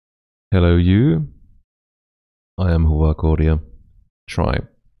Hello you, I am Huvakodia. Try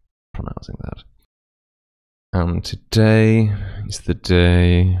pronouncing that. And today is the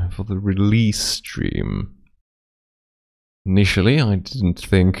day for the release stream. Initially I didn't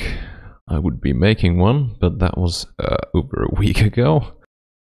think I would be making one, but that was over a week ago.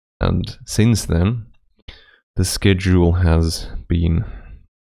 And since then, the schedule has been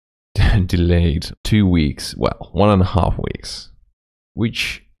delayed 2 weeks, well, 1.5 weeks,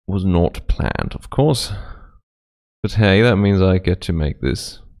 which was not planned, of course. But hey, that means I get to make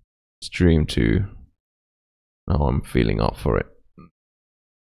this stream too. Now I'm feeling up for it.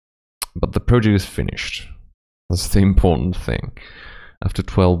 But the project is finished. That's the important thing. After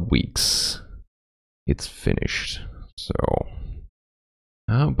 12 weeks, it's finished. So,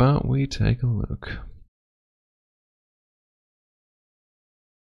 how about we take a look?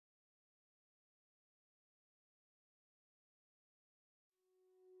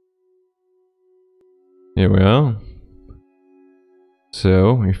 Here we are.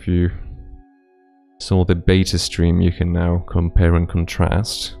 So, if you saw the beta stream, you can now compare and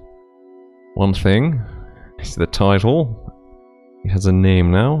contrast. One thing is the title. It has a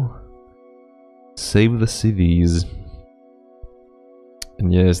name now. Save the Civies.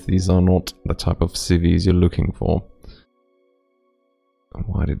 And yes, these are not the type of civies you're looking for.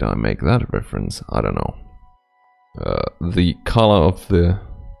 Why did I make that reference? I don't know. The color of the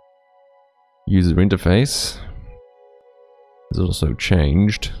user interface is also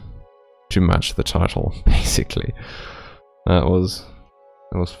changed to match the title, basically. That was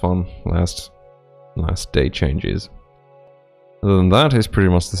fun. Last day changes. Other than that, it's pretty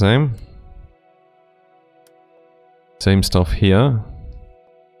much the same. Same stuff here.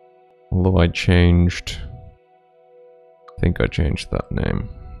 Although I think I changed that name.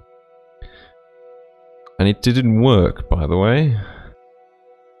 And it didn't work, by the way.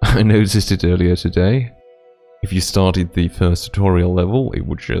 I noticed it earlier today. If you started the first tutorial level, it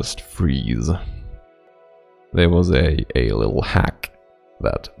would just freeze. There was a little hack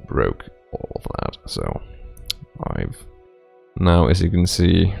that broke all of that, so I've now, as you can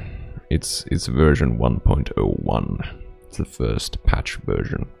see, it's version 1.01. It's the first patch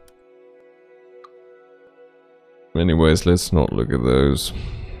version. Anyways, let's not look at those.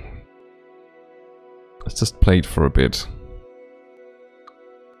 Let's just play it for a bit.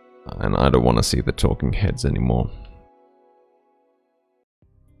 And I don't want to see the talking heads anymore.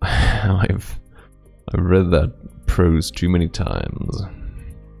 I've read that prose too many times.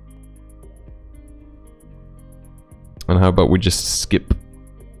 And how about we just skip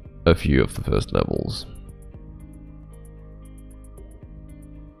a few of the first levels?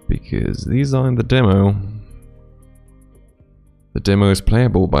 Because these are in the demo. The demo is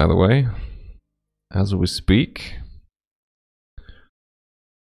playable, by the way, as we speak.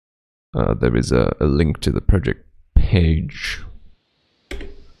 There is a link to the project page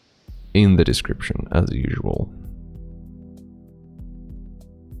in the description, as usual.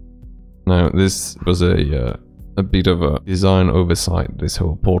 Now, this was a bit of a design oversight, this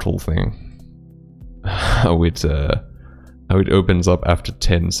whole portal thing. How it opens up after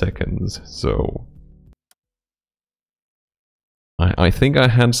 10 seconds, so... I think I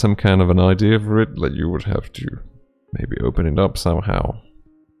had some kind of an idea for it, that you would have to maybe open it up somehow.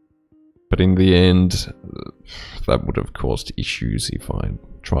 But in the end, that would have caused issues if I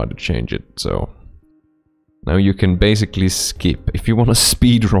tried to change it, so... Now you can basically skip. If you want to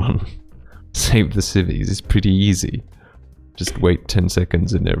speedrun Save the Civies, it's pretty easy. Just wait 10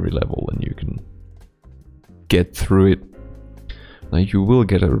 seconds in every level and you can get through it. Now you will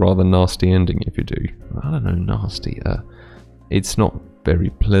get a rather nasty ending if you do. I don't know, nasty. It's not very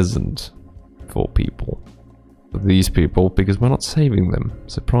pleasant for people. These people, because we're not saving them.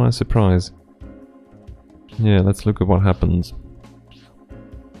 Surprise, surprise. Yeah, let's look at what happens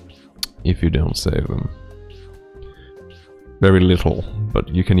if you don't save them. Very little, but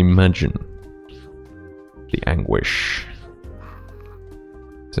you can imagine the anguish.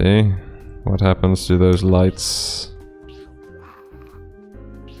 See what happens to those lights?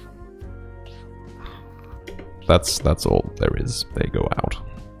 That's all there is. They go out.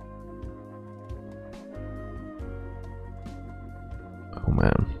 Oh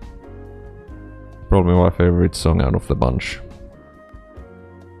man. Probably my favorite song out of the bunch.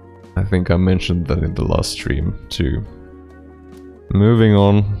 I think I mentioned that in the last stream too. Moving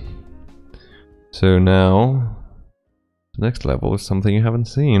on. So now, the next level is something you haven't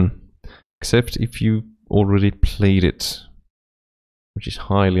seen. Except if you already played it. Which is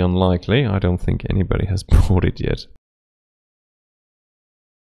highly unlikely. I don't think anybody has bought it yet.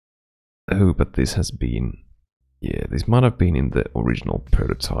 Oh, but this has been Yeah, this might have been in the original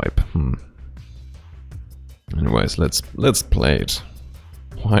prototype. Anyways, let's play it.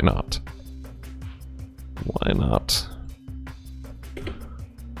 Why not? Why not?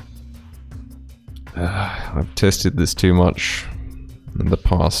 I've tested this too much in the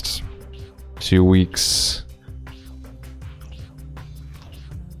past 2 weeks.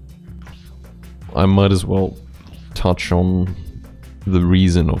 I might as well touch on the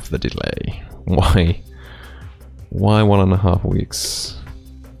reason of the delay. Why 1.5 weeks?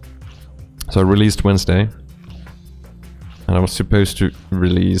 So I released Wednesday, and I was supposed to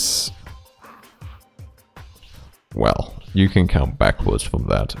release, well, you can count backwards from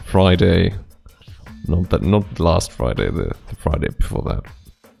that. Friday, not last Friday, the Friday before that.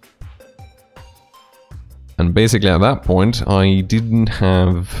 And basically at that point, I didn't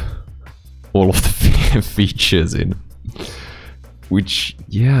have all of the features in. Which,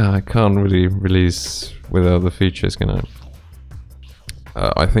 yeah, I can't really release without the features, can I?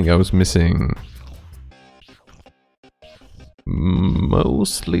 I think I was missing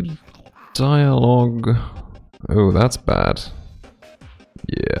mostly dialogue. Oh, that's bad.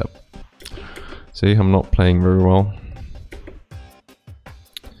 Yeah. See, I'm not playing very well.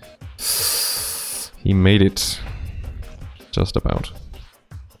 He made it. Just about.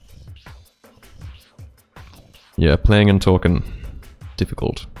 Yeah, playing and talking.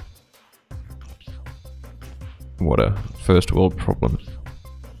 Difficult. What a first world problem.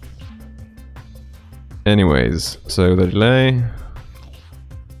 Anyways, so the delay.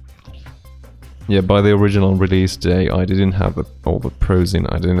 Yeah, by the original release day, I didn't have all the pros in,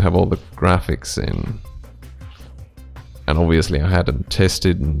 I didn't have all the graphics in. And obviously I hadn't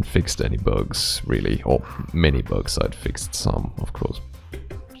tested and fixed any bugs, really. Or many bugs, I'd fixed some, of course.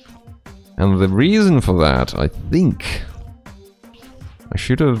 And the reason for that, I think... I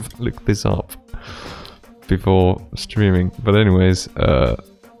should have looked this up before streaming, but anyways,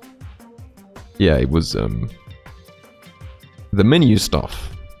 yeah, it was the menu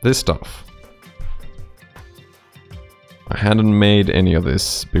stuff, this stuff. I hadn't made any of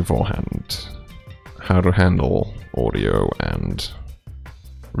this beforehand. How to handle audio and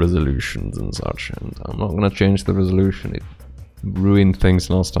resolutions and such, and I'm not gonna change the resolution, it ruined things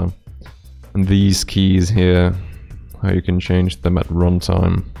last time. And these keys here, how you can change them at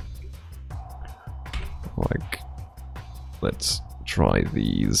runtime. Like, let's try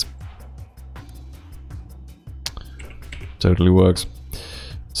these. Totally works.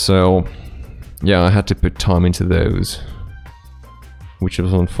 So, yeah, I had to put time into those, which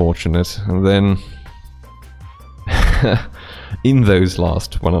was unfortunate. And then, in those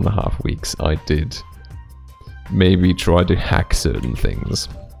last 1.5 weeks, I did maybe try to hack certain things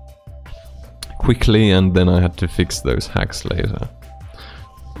quickly, and then I had to fix those hacks later.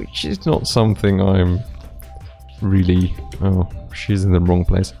 Which is not something I'm really... Oh, she's in the wrong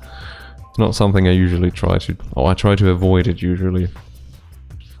place. It's not something I usually try to... Oh, I try to avoid it usually.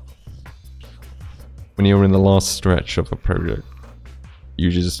 When you're in the last stretch of a project, you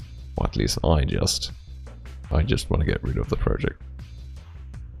just... Or at least I just want to get rid of the project.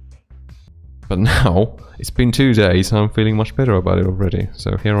 But now, it's been 2 days, I'm feeling much better about it already.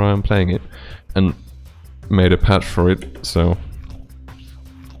 So here I am playing it, and made a patch for it, so...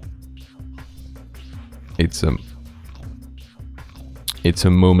 It's a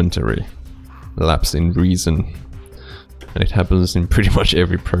momentary lapse in reason. And it happens in pretty much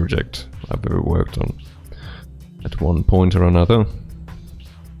every project I've ever worked on, at one point or another.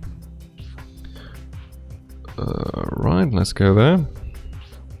 Right, let's go there.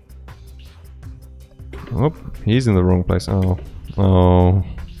 Oh, he's in the wrong place. Oh,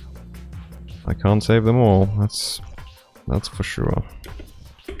 I can't save them all. That's for sure.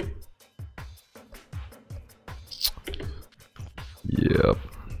 Yep.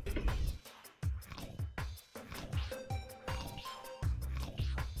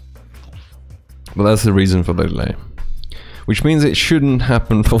 But that's the reason for the delay. Which means it shouldn't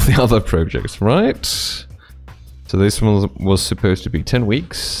happen for the other projects, right? So this one was supposed to be 10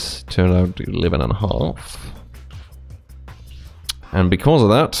 weeks, turned out 11.5. And because of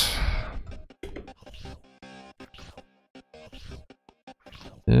that...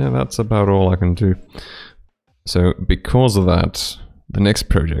 Yeah, that's about all I can do. So because of that, the next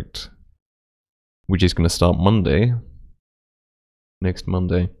project, which is going to start Monday, next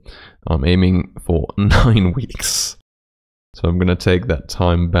Monday, I'm aiming for 9 weeks. So I'm going to take that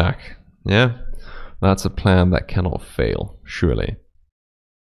time back. Yeah? That's a plan that cannot fail, surely.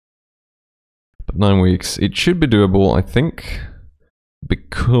 But 9 weeks, it should be doable, I think,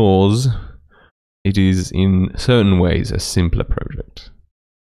 because it is in certain ways a simpler project.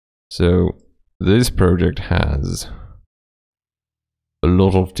 So this project has a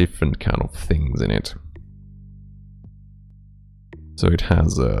lot of different kind of things in it. So it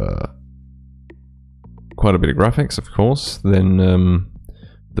has quite a bit of graphics, of course. Then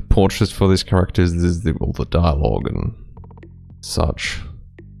the portraits for these characters, this is all the dialogue and such.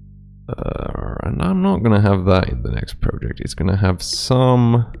 And I'm not gonna have that in the next project. It's gonna have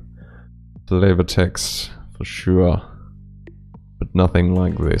some flavor text for sure, but nothing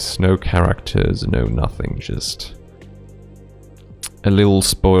like this. No characters, no nothing, just a little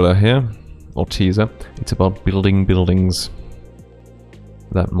spoiler here, or teaser. It's about building buildings.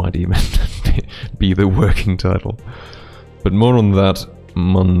 That might even be the working title. But more on that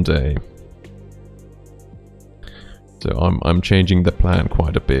Monday. So I'm changing the plan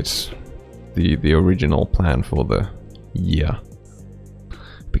quite a bit. The original plan for the year.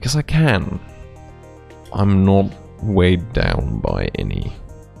 Because I can. I'm not weighed down by any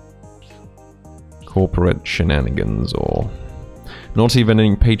corporate shenanigans or not even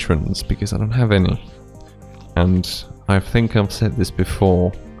any patrons, because I don't have any. And I think I've said this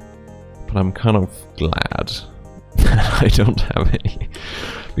before, but I'm kind of glad that I don't have any,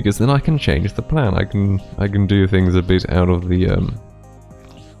 because then I can change the plan. I can do things a bit out of the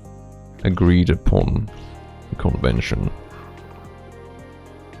agreed upon convention.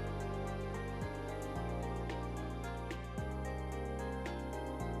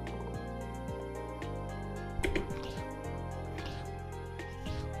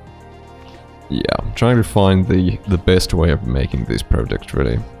 Yeah, I'm trying to find the best way of making this project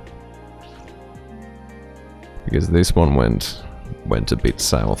really. Because this one went a bit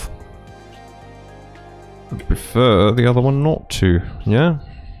south. I prefer the other one not to, yeah?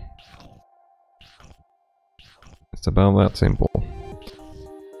 It's about that simple.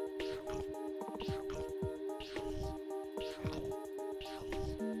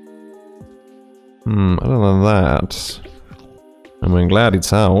 Other than that, I'm glad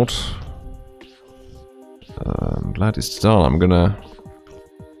it's out. I'm glad it's done. I'm gonna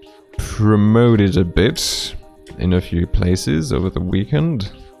promote it a bit in a few places over the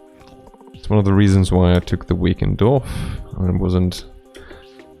weekend. It's one of the reasons why I took the weekend off. I wasn't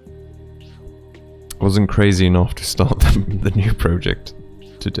crazy enough to start the new project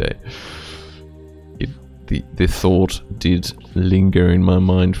today. The thought did linger in my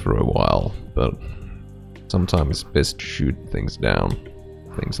mind for a while, but sometimes it's best to shoot things down,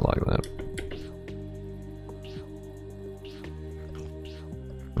 things like that.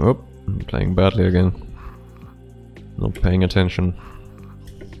 Oh, I'm playing badly again. Not paying attention.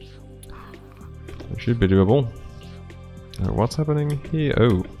 It should be doable. What's happening here?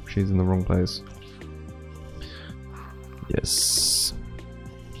 Oh, she's in the wrong place. Yes.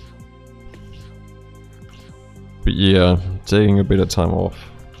 But yeah, taking a bit of time off.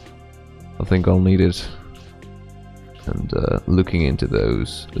 I think I'll need it. And looking into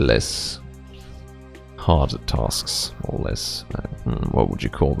those less hard tasks, or less, what would you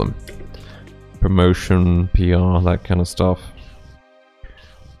call them? Promotion, PR, that kind of stuff.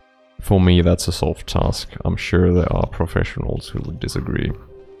 For me, that's a soft task. I'm sure there are professionals who would disagree.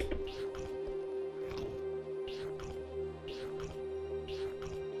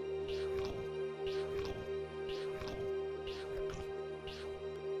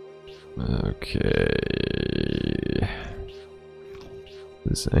 Okay.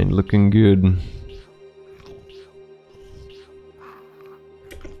 This ain't looking good.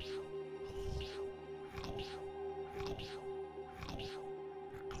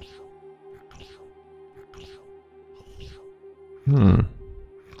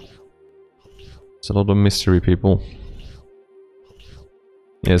 It's a lot of mystery people.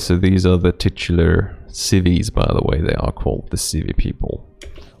 Yeah, so these are the titular Civies, by the way. They are called the Civi people.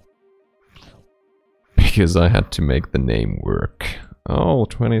 Because I had to make the name work. Oh,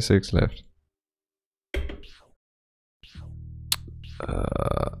 26 left.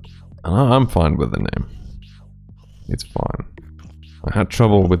 I'm fine with the name. It's fine. I had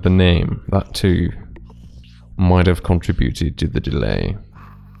trouble with the name. That too might have contributed to the delay.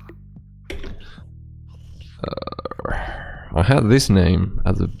 I had this name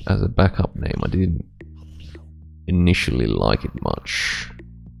as a backup name. I didn't initially like it much.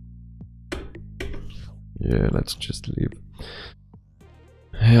 Yeah, let's just leave.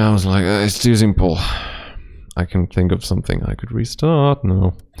 Yeah, I was like, it's too simple. I can think of something I could restart.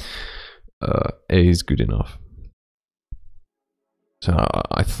 No. A is good enough. So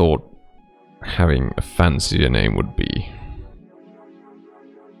I thought having a fancier name would be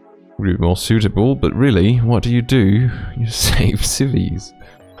more suitable, but really, what do? You save Civies.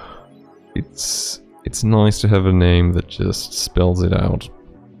 It's nice to have a name that just spells it out.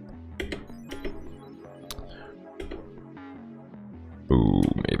 Ooh,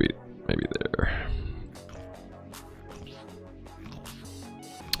 maybe there.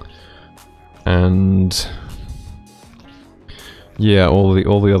 And yeah, all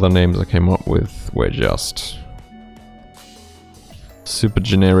the other names I came up with were just super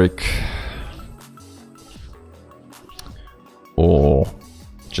generic or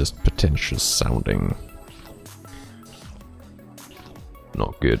just pretentious sounding.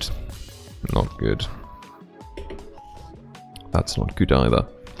 Not good. Not good. That's not good either.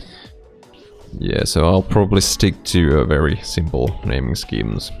 Yeah, so I'll probably stick to very simple naming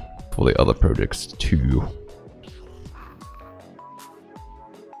schemes for the other projects too.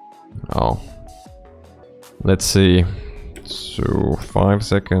 Oh. Let's see. So 5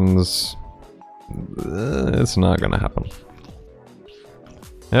 seconds. It's not gonna happen.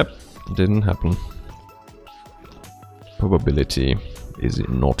 Yep, didn't happen. Probability is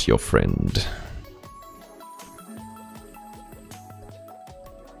not your friend.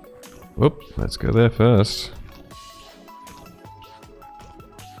 Whoop, let's go there first.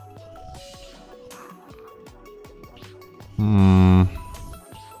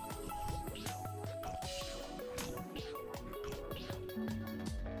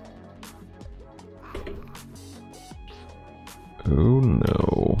 Oh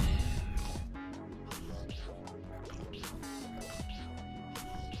no.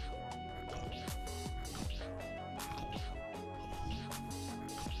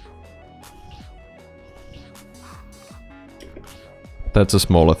 That's a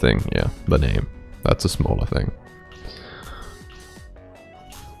smaller thing, yeah, the name. That's a smaller thing.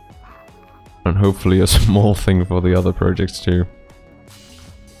 And hopefully a small thing for the other projects too.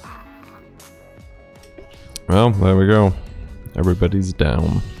 Well, there we go. Everybody's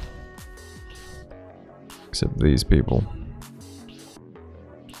down. Except these people.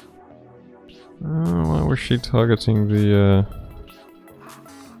 Oh, why was she targeting the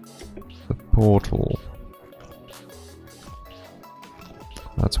portal?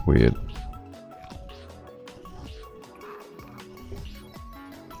 That's weird.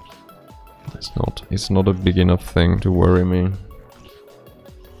 It's not a big enough thing to worry me.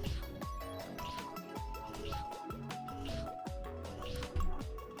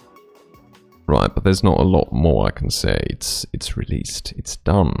 Right, but there's not a lot more I can say. It's released. It's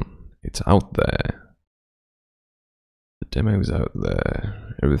done. It's out there. The demo's out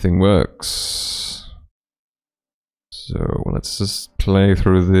there. Everything works. So let's just play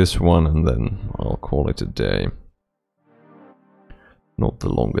through this one and then I'll call it a day. Not the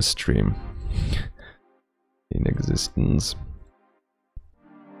longest stream in existence.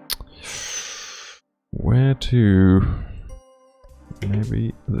 Where to?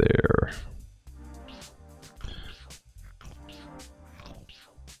 Maybe there.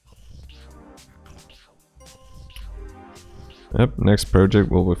 Yep, next project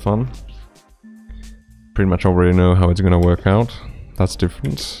will be fun. Pretty much already know how it's gonna work out. That's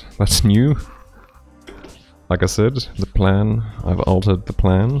different. That's new. Like I said, the plan, I've altered the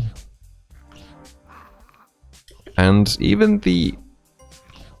plan. And even the...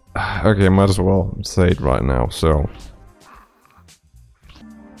 Okay, I might as well say it right now, so...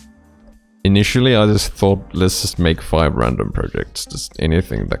 Initially I just thought, let's just make 5 random projects, just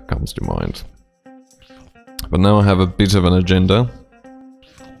anything that comes to mind. But now I have a bit of an agenda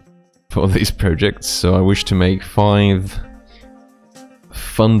for these projects, so I wish to make 5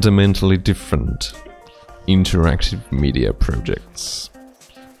 fundamentally different interactive media projects.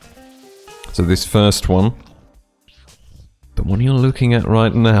 So this first one, the one you're looking at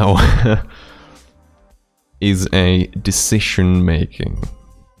right now, is a decision-making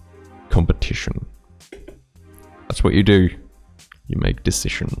competition. That's what you do. You make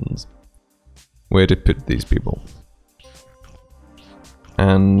decisions. Where to put these people.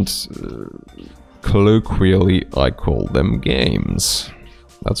 And colloquially I call them games.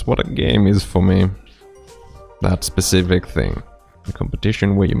 That's what a game is for me. That specific thing. A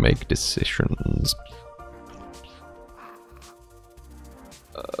competition where you make decisions.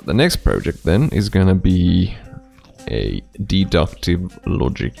 The next project then is gonna be a deductive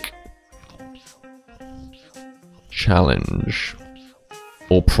logic challenge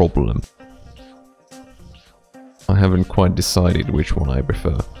or problem. I haven't quite decided which one I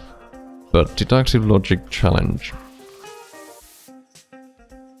prefer, but deductive logic challenge,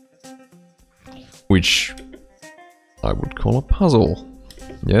 which I would call a puzzle.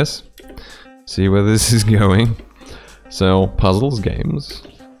 Yes? See where this is going? So, puzzles games,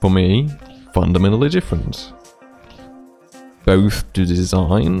 for me, fundamentally different. Both to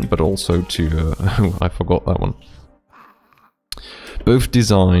design, but also to... oh, I forgot that one. Both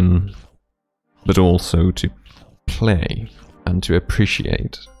design, but also to play. and to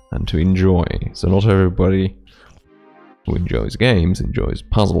appreciate and to enjoy. So not everybody who enjoys games enjoys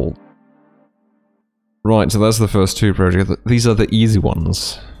puzzles. Right, so that's the first two projects. These are the easy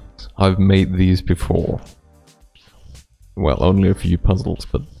ones. I've made these before. Well, only a few puzzles,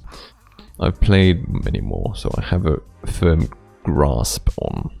 but I've played many more, so I have a firm grasp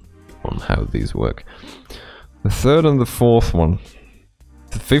on how these work. The third and the fourth one.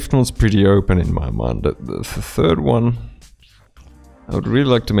 The fifth one's pretty open in my mind. The third one, I would really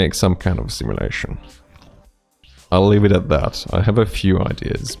like to make some kind of simulation. I'll leave it at that. I have a few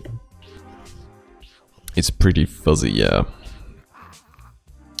ideas. It's pretty fuzzy, yeah.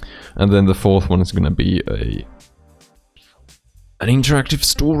 And then the fourth one is gonna be an interactive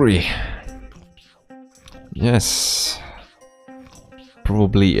story. Yes.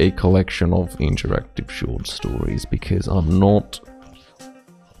 Probably a collection of interactive short stories, because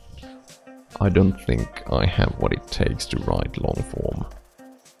I don't think I have what it takes to write long form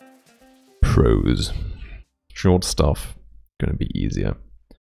prose. Short stuff gonna be easier.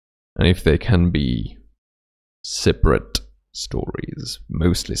 And if they can be separate stories,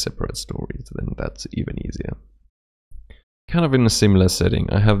 mostly separate stories, then that's even easier. Kind of in a similar setting,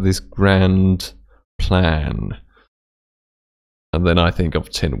 I have this grand plan, and then I think of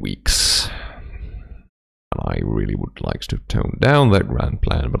 10 weeks. And I really would like to tone down that grand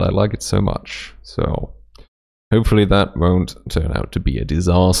plan, but I like it so much. So hopefully that won't turn out to be a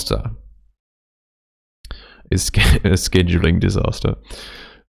disaster. A scheduling disaster,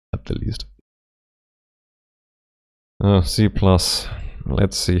 at the least. C+.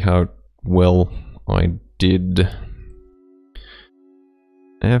 Let's see how well I did.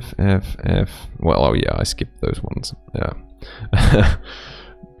 F. Well, oh yeah, I skipped those ones. Yeah.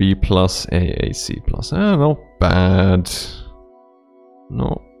 B+, A, C+. Not bad.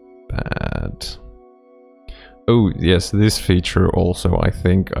 Not bad. Oh, yes, this feature also I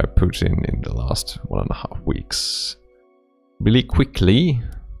think I put in the last 1.5 weeks. Really quickly.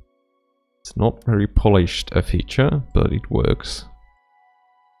 It's not very polished a feature, but it works.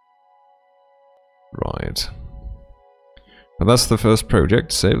 Right. Well, that's the first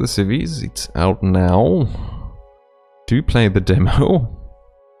project, Save the Civies. It's out now. Do play the demo.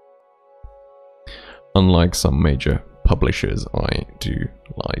 Unlike some major publishers, I do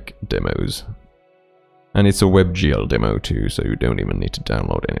like demos. And it's a WebGL demo too, so you don't even need to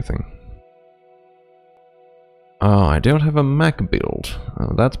download anything. Ah, I don't have a Mac build.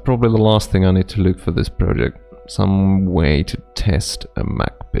 That's probably the last thing I need to look for this project. Some way to test a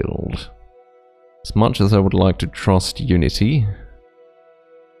Mac build. As much as I would like to trust Unity,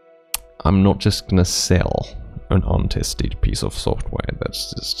 I'm not just gonna sell an untested piece of software.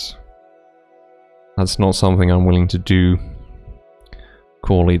 That's not something I'm willing to do.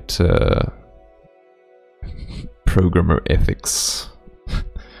 Call it programmer ethics.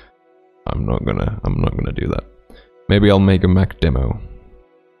 I'm not gonna do that. Maybe I'll make a Mac demo.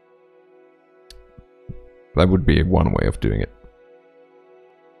 That would be one way of doing it.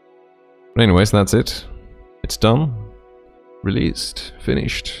 But anyways, that's it. It's done. Released.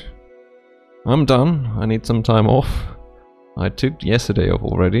 Finished. I'm done. I need some time off. I took yesterday off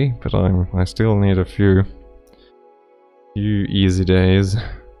already, but I still need a few easy days.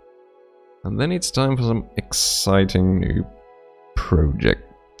 And then it's time for some exciting new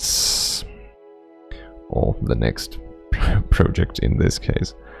projects. Or the next project in this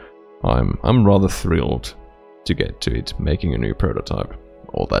case. I'm rather thrilled to get to it, making a new prototype.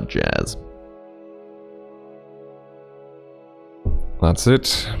 All that jazz. That's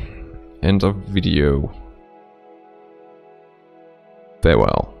it. End of video.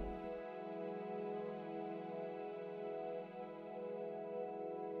 Farewell.